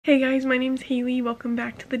Hey guys, my name's Haley. Welcome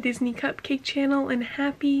back to the Disney Cupcake channel and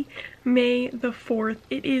happy May the 4th.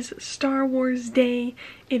 It is Star Wars Day.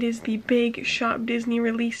 It is the big Shop Disney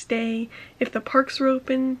release day. If the parks were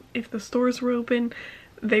open, if the stores were open,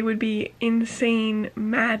 they would be insane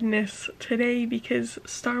madness today because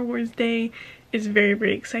Star Wars Day is very,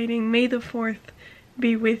 very exciting. May the 4th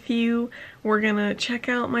be with you. We're gonna check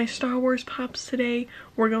out my Star Wars pops today.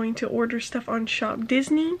 We're going to order stuff on Shop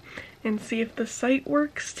Disney and see if the site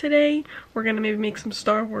works today. We're gonna maybe make some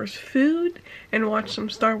Star Wars food and watch some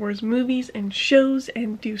Star Wars movies and shows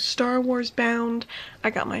and do Star Wars bound. I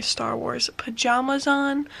got my Star Wars pajamas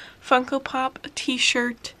on, Funko Pop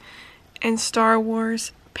t-shirt, and Star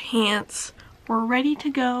Wars pants. We're ready to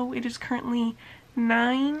go. It is currently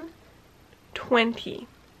 9:20.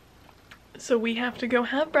 So we have to go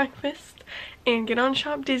have breakfast and get on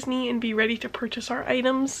Shop Disney and be ready to purchase our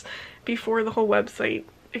items before the whole website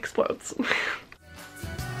explodes.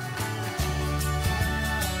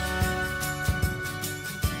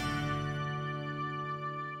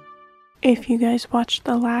 If you guys watched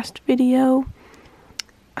the last video,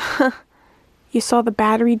 you saw the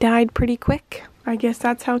battery died pretty quick. I guess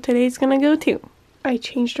that's how today's gonna go too. I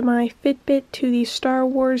changed my Fitbit to the Star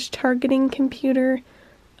Wars targeting computer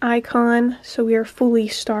icon, so we are fully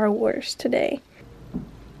Star Wars today.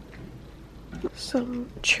 Some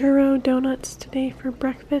churro donuts today for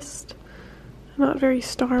breakfast. Not very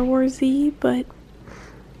Star Wars-y, but it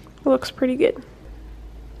looks pretty good.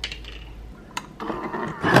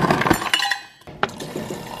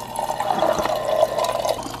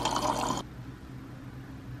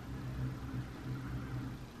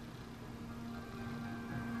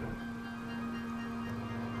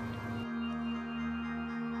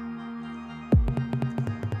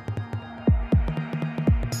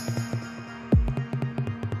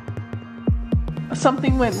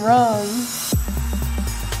 Something went wrong.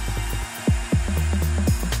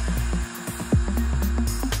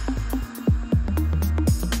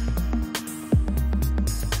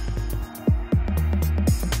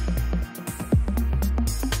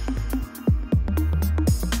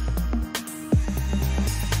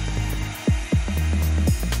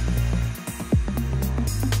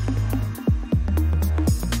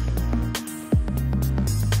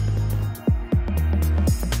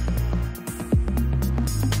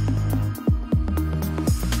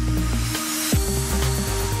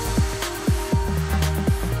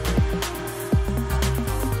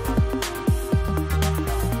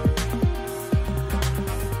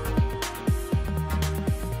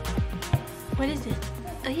 What is it?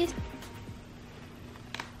 Oh, yes.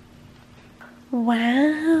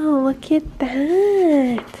 Wow, look at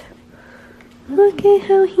that. Look at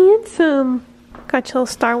how handsome. Got your little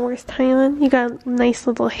Star Wars tie on. You got a nice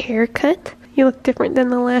little haircut. You look different than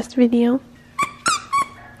the last video.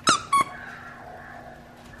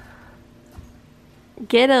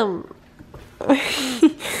 Get him.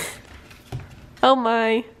 Oh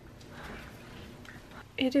my.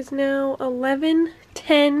 It is now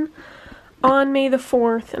 11:10 on May the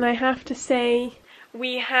 4th, and I have to say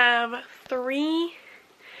we have 3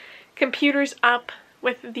 computers up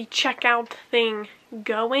with the checkout thing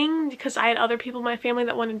going because I had other people in my family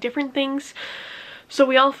that wanted different things, so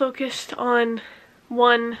we all focused on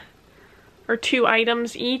 1 or 2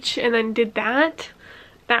 items each and then did that.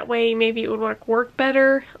 That way maybe it would work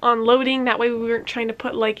better on loading. That way we weren't trying to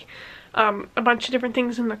put like a bunch of different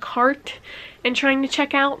things in the cart and trying to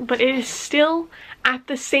check out, but it is still at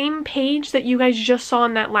the same page that you guys just saw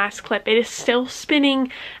in that last clip. It is still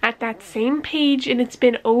spinning at that same page, and it's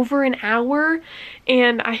been over an hour,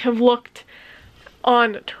 and I have looked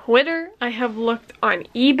on Twitter, I have looked on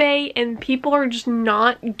eBay, and people are just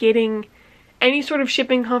not getting any sort of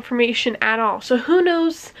shipping confirmation at all. So who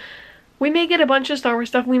knows, we may get a bunch of Star Wars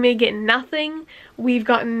stuff, we may get nothing. We've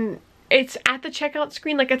gotten, it's at the checkout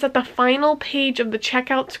screen, like it's at the final page of the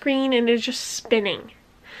checkout screen, and it's just spinning.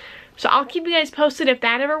 So I'll keep you guys posted if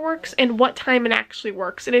that ever works and what time it actually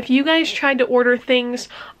works. And if you guys tried to order things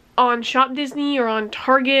on Shop Disney or on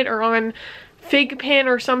Target or on FiGPiN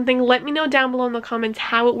or something, let me know down below in the comments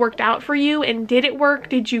how it worked out for you, and did it work?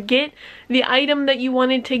 Did you get the item that you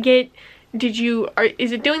wanted to get?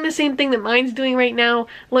 Is it doing the same thing that mine's doing right now?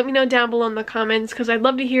 Let me know down below in the comments because I'd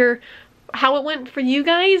love to hear how it went for you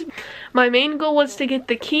guys. My main goal was to get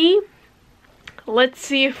the key. Let's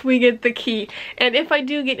see if we get the key. And if I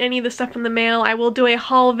do get any of the stuff in the mail, I will do a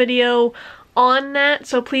haul video on that.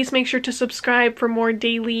 So please make sure to subscribe for more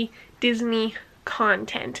daily Disney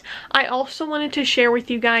content. I also wanted to share with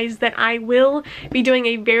you guys that I will be doing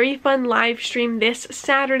a very fun live stream this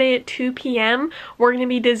Saturday at 2 p.m. We're going to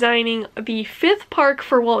be designing the 5th park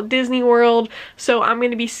for Walt Disney World, so I'm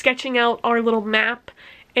going to be sketching out our little map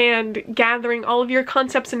and gathering all of your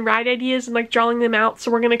concepts and ride ideas and like drawing them out. So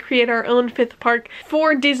we're gonna create our own 5th park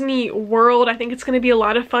for Disney World. I think it's gonna be a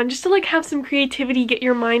lot of fun just to like have some creativity, get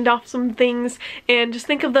your mind off some things, and just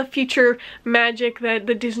think of the future magic that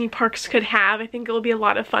the Disney parks could have. I think it'll be a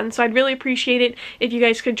lot of fun. So I'd really appreciate it if you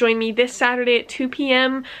guys could join me this Saturday at 2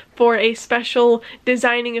 p.m. for a special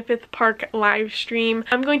designing a 5th park live stream.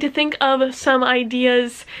 I'm going to think of some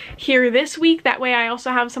ideas here this week. That way I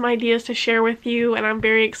also have some ideas to share with you, and I'm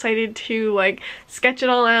very excited to like sketch it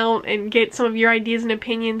all out and get some of your ideas and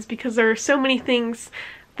opinions, because there are so many things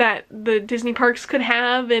that the Disney parks could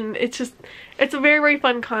have, and it's a very, very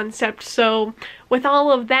fun concept. So with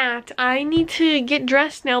all of that, I need to get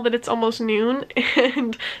dressed now that it's almost noon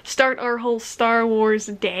and start our whole Star Wars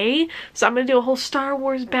day. So I'm gonna do a whole Star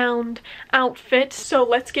Wars bound outfit, so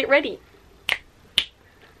let's get ready.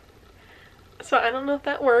 So I don't know if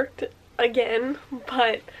that worked again,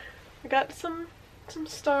 but I got some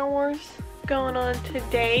Star Wars going on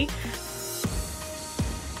today.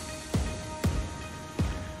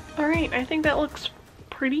 Alright, I think that looks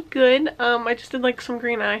pretty good. I just did like some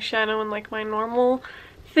green eyeshadow and like my normal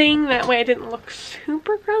thing. That way I didn't look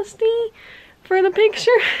super crusty for the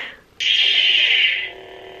picture.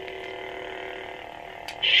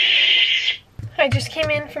 I just came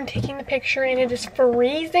in from taking the picture and it is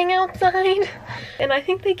freezing outside, and I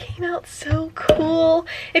think they came out so cool.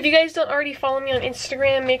 If you guys don't already follow me on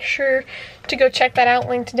Instagram, make sure to go check that out,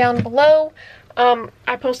 linked down below.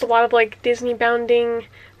 I post a lot of like Disney bounding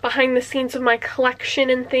behind the scenes of my collection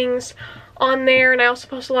and things on there, and I also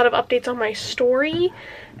post a lot of updates on my story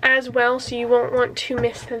as well, so you won't want to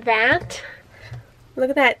miss that. Look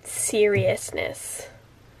at that seriousness.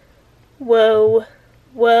 Whoa,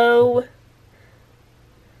 whoa.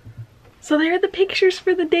 So there are the pictures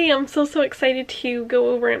for the day. I'm so excited to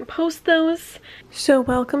go over and post those. So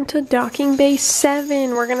welcome to Docking Bay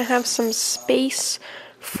 7. We're gonna have some space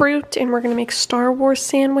fruit and we're gonna make Star Wars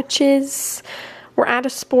sandwiches. We're out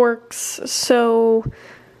of sporks, so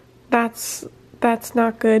that's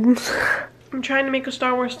not good. I'm trying to make a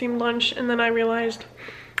Star Wars themed lunch, and then I realized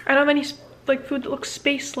I don't have any like food that looks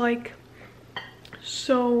space-like.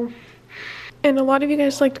 So, and a lot of you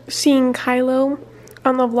guys liked seeing Kylo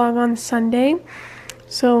on the vlog on Sunday.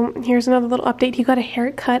 So here's another little update. He got a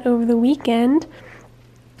haircut over the weekend,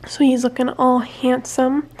 so he's looking all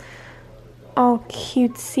handsome, all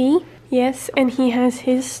cutesy. Yes, and he has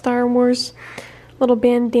his Star Wars little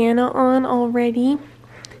bandana on already.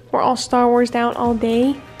 We're all Star Wars'd out all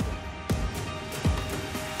day.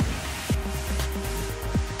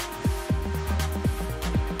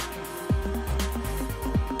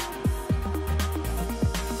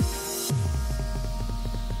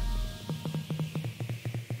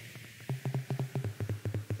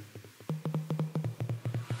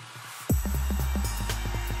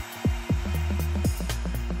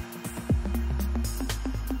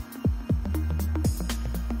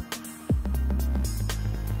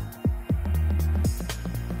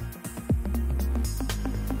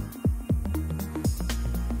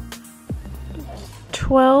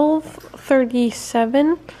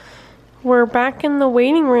 $12:37. We're back in the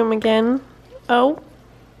waiting room again. Oh,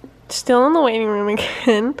 still in the waiting room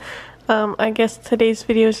again. I guess today's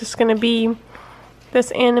video is just gonna be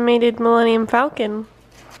this animated Millennium Falcon.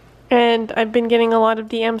 And I've been getting a lot of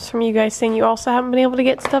DMs from you guys saying you also haven't been able to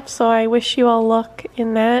get stuff, so I wish you all luck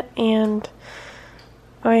in that, and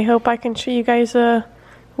I hope I can show you guys a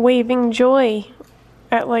waving joy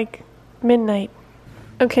at like midnight.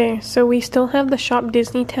 Okay, so we still have the Shop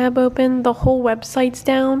Disney tab open. The whole website's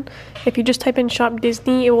down. If you just type in Shop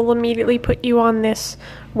Disney, it will immediately put you on this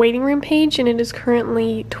waiting room page, and it is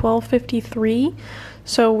currently 12:53.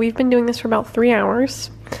 So we've been doing this for about 3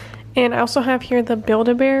 hours. And I also have here the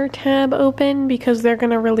Build-A-Bear tab open because they're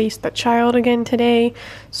going to release the child again today.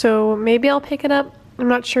 So maybe I'll pick it up. I'm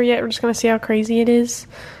not sure yet. We're just going to see how crazy it is.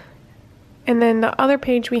 And then the other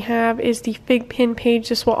page we have is the FiGPiN page.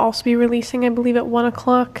 This will also be releasing, I believe, at 1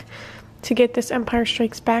 o'clock to get this Empire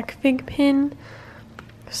Strikes Back FiGPiN.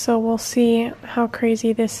 So we'll see how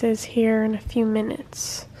crazy this is here in a few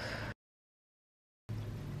minutes.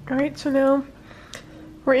 Alright, so now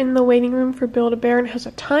we're in the waiting room for Build-A-Bear, and it has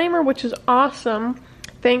a timer, which is awesome.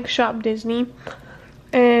 Thanks, Shop Disney.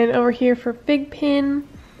 And over here for FiGPiN,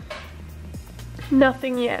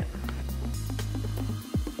 nothing yet.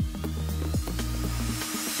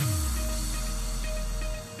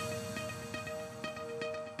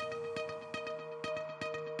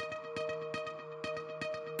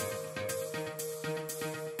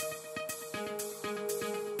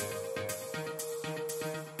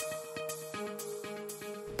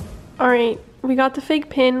 Alright, we got the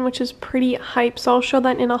FiGPiN, which is pretty hype, so I'll show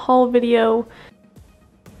that in a haul video.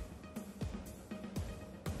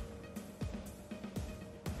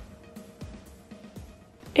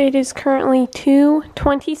 It is currently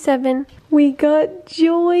 2:27. We got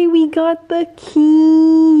Joy, we got the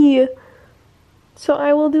key! So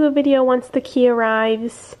I will do a video once the key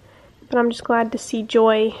arrives, but I'm just glad to see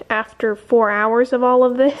Joy after 4 hours of all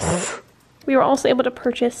of this. We were also able to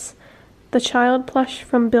purchase the child plush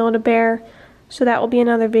from Build-A-Bear, so that will be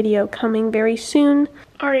another video coming very soon.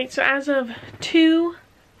 Alright, so as of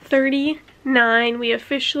 2:39, we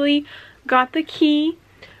officially got the key.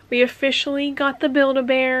 We officially got the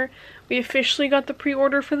Build-A-Bear. We officially got the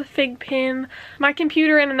pre-order for the FiGPiN. My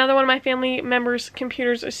computer and another one of my family members'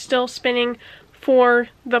 computers is still spinning for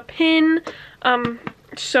the pin.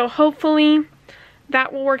 So hopefully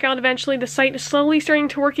that will work out eventually. The site is slowly starting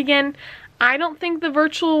to work again. I don't think the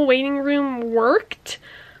virtual waiting room worked.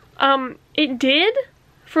 It did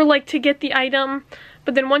for like to get the item,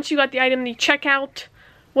 but then once you got the item, the checkout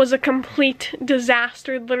was a complete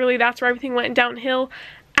disaster. Literally, that's where everything went downhill.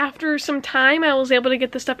 After some time, I was able to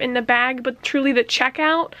get the stuff in the bag, but truly the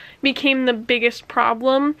checkout became the biggest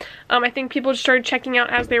problem. I think people just started checking out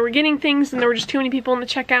as they were getting things, and there were just too many people in the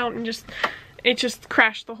checkout, and it just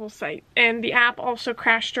crashed the whole site. And the app also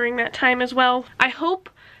crashed during that time as well. I hope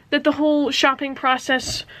that the whole shopping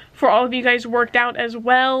process for all of you guys worked out as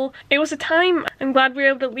well. It was a time. I'm glad we were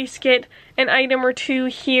able to at least get an item or two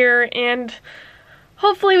here, and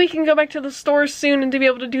hopefully we can go back to the store soon and to be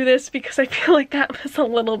able to do this, because I feel like that was a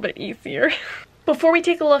little bit easier. Before we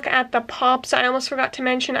take a look at the pops, I almost forgot to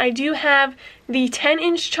mention I do have the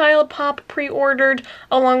 10-inch child pop pre-ordered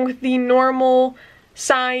along with the normal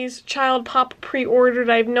size child pop pre-ordered.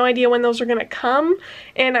 I have no idea when those are going to come.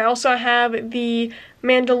 And I also have the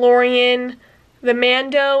Mandalorian, the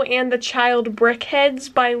Mando, and the child brick heads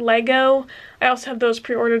by Lego. I also have those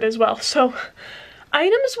pre-ordered as well. So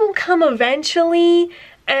items will come eventually,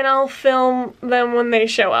 and I'll film them when they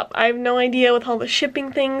show up. I have no idea with all the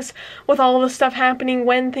shipping things, with all the stuff happening,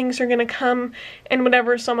 when things are gonna come and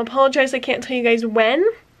whatever, so I'm apologize I can't tell you guys when,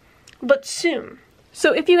 but soon.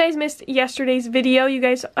 So if you guys missed yesterday's video, you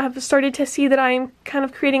guys have started to see that I am kind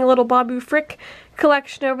of creating a little Babu Frick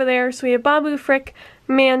collection over there. So we have Babu Frick,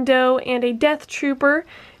 Mando, and a Death Trooper.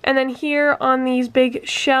 And then here on these big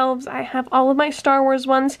shelves, I have all of my Star Wars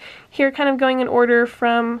ones. Here kind of going in order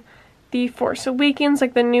from The Force Awakens,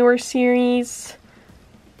 like the newer series,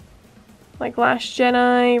 like Last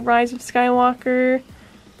Jedi, Rise of Skywalker,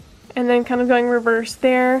 and then kind of going reverse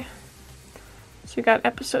there. So we got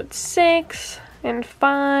episode 6 and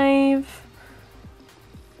 5.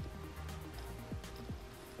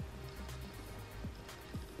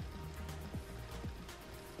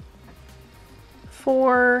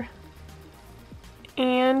 Four,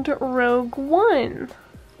 and Rogue One.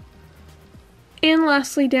 And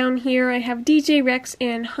lastly down here I have DJ Rex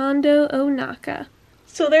and Hondo Ohnaka.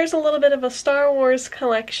 So there's a little bit of a Star Wars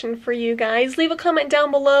collection for you guys. Leave a comment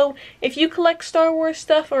down below if you collect Star Wars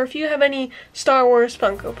stuff or if you have any Star Wars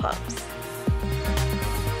Funko Pops.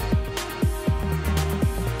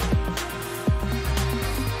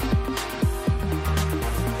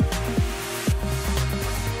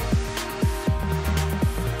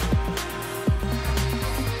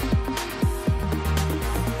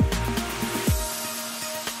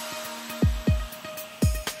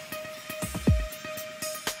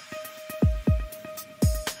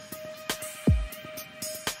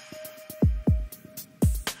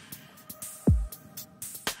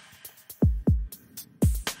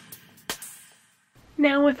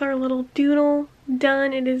 Now with our little doodle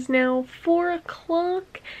done, it is now 4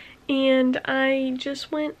 o'clock and I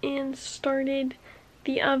just went and started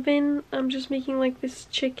the oven. I'm just making like this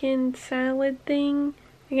chicken salad thing.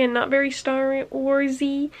 Again, not very Star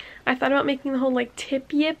Wars-y. I thought about making the whole like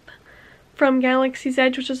tip yip from Galaxy's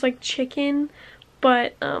Edge, which is like chicken,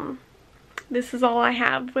 but this is all I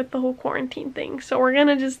have with the whole quarantine thing. So we're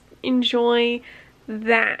gonna just enjoy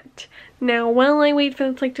that. Now while I wait for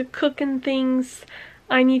it like to cook and things,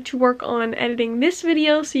 I need to work on editing this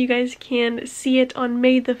video so you guys can see it on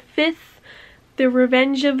May the 5th. The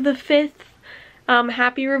Revenge of the 5th.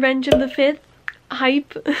 Happy Revenge of the 5th.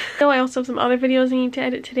 Hype. So I also have some other videos I need to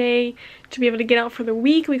edit today to be able to get out for the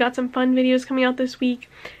week. We got some fun videos coming out this week.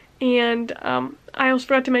 And I also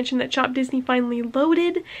forgot to mention that Shop Disney finally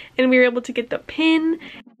loaded and we were able to get the pin.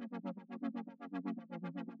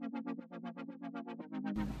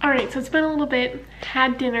 Alright, so it's been a little bit,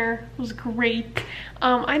 had dinner, it was great.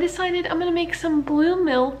 I decided I'm gonna make some blue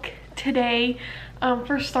milk today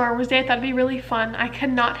for Star Wars Day. I thought it'd be really fun. I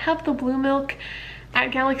could not have the blue milk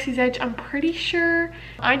at Galaxy's Edge. I'm pretty sure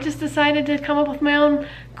I just decided to come up with my own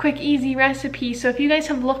quick, easy recipe. So if you guys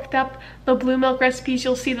have looked up the blue milk recipes,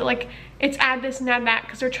 you'll see that like it's add this and add that,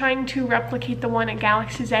 because they're trying to replicate the one at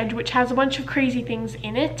Galaxy's Edge, which has a bunch of crazy things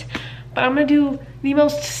in it. But I'm gonna do the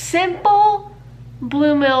most simple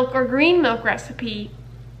blue milk or green milk recipe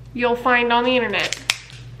you'll find on the internet.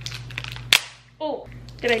 Oh,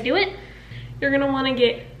 did I do it? You're gonna wanna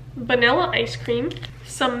get vanilla ice cream,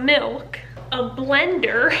 some milk, a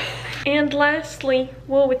blender, and lastly,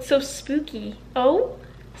 whoa, it's so spooky. Oh,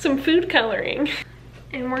 some food coloring.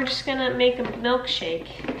 And we're just gonna make a milkshake.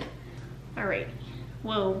 All right,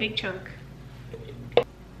 whoa, big chunk.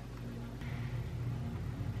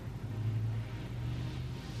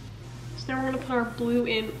 So now we're gonna put our blue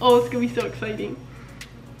in. Oh, it's gonna be so exciting.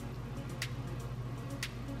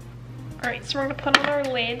 All right, so we're gonna put on our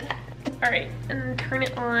lid. All right, and then turn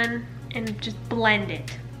it on and just blend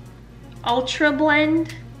it. Ultra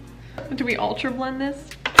blend. Do we ultra blend this?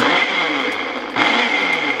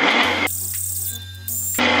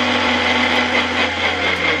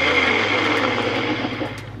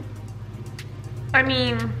 I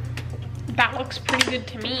mean, that looks pretty good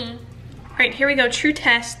to me. All right, here we go, true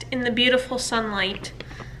test in the beautiful sunlight.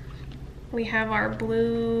 We have our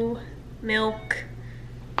blue milk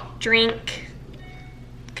drink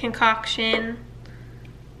concoction.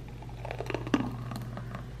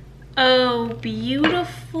 Oh,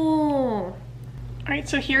 beautiful. All right,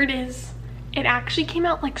 so here it is. It actually came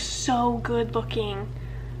out like so good looking.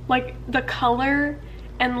 Like the color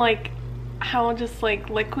and like how just like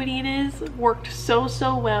liquidy it is worked so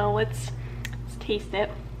well. Let's taste it.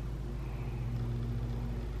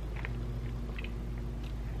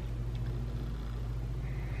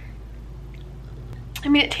 I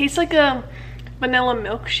mean, it tastes like a vanilla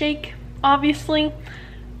milkshake, obviously,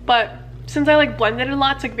 but since I like blended it a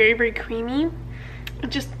lot, it's like very creamy.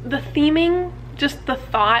 Just the theming, just the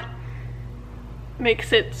thought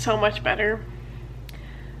makes it so much better.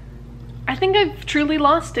 I think I've truly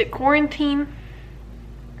lost it. Quarantine.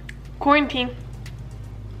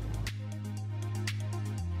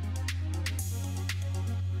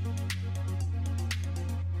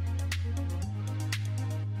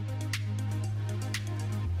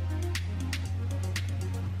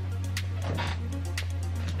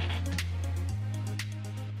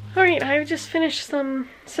 Alright, I've just finished some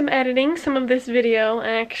editing, some of this video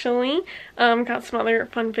actually. Got some other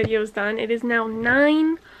fun videos done. It is now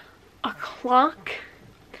 9 o'clock.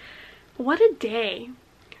 What a day.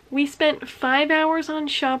 We spent 5 hours on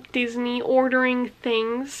Shop Disney ordering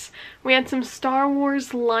things. We had some Star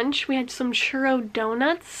Wars lunch. We had some churro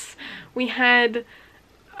donuts. We had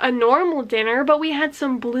a normal dinner, but we had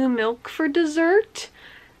some blue milk for dessert.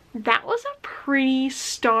 That was a pretty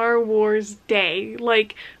Star Wars day.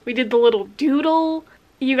 Like, we did the little doodle.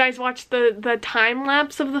 You guys watched the time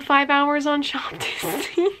lapse of the 5 hours on Shop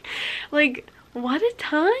Disney. Like, what a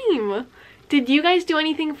time. Did you guys do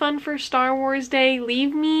anything fun for Star Wars Day?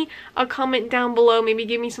 Leave me a comment down below. Maybe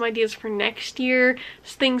give me some ideas for next year.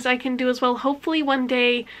 Things I can do as well. Hopefully one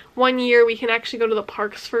year, we can actually go to the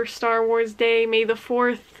parks for Star Wars Day. May the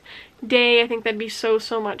 4th day. I think that'd be so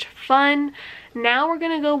much fun. Now we're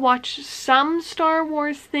gonna go watch some Star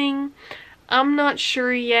Wars thing. I'm not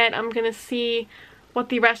sure yet. I'm gonna see what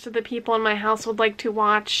the rest of the people in my house would like to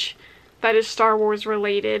watch that is Star Wars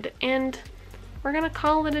related, and we're gonna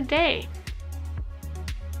call it a day.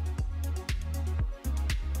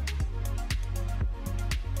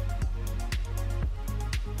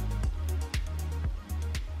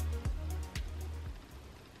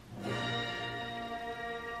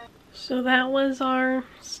 So that was our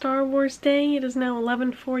Star Wars day. It is now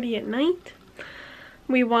 11:40 at night.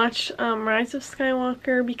 We watched Rise of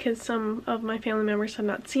Skywalker because some of my family members have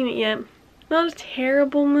not seen it yet. Not a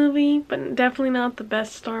terrible movie, but definitely not the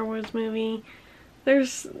best Star Wars movie.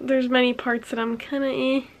 There's many parts that I'm kind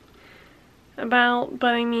of about,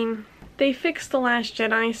 but I mean, they fixed The Last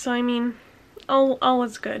Jedi, so I mean, all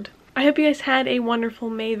is good. I hope you guys had a wonderful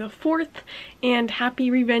May the 4th, and happy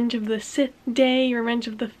Revenge of the Sith Day, Revenge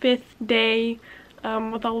of the 5th Day.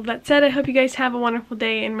 With all of that said, I hope you guys have a wonderful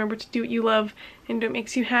day, and remember to do what you love and do what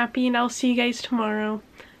makes you happy, and I'll see you guys tomorrow.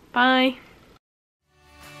 Bye!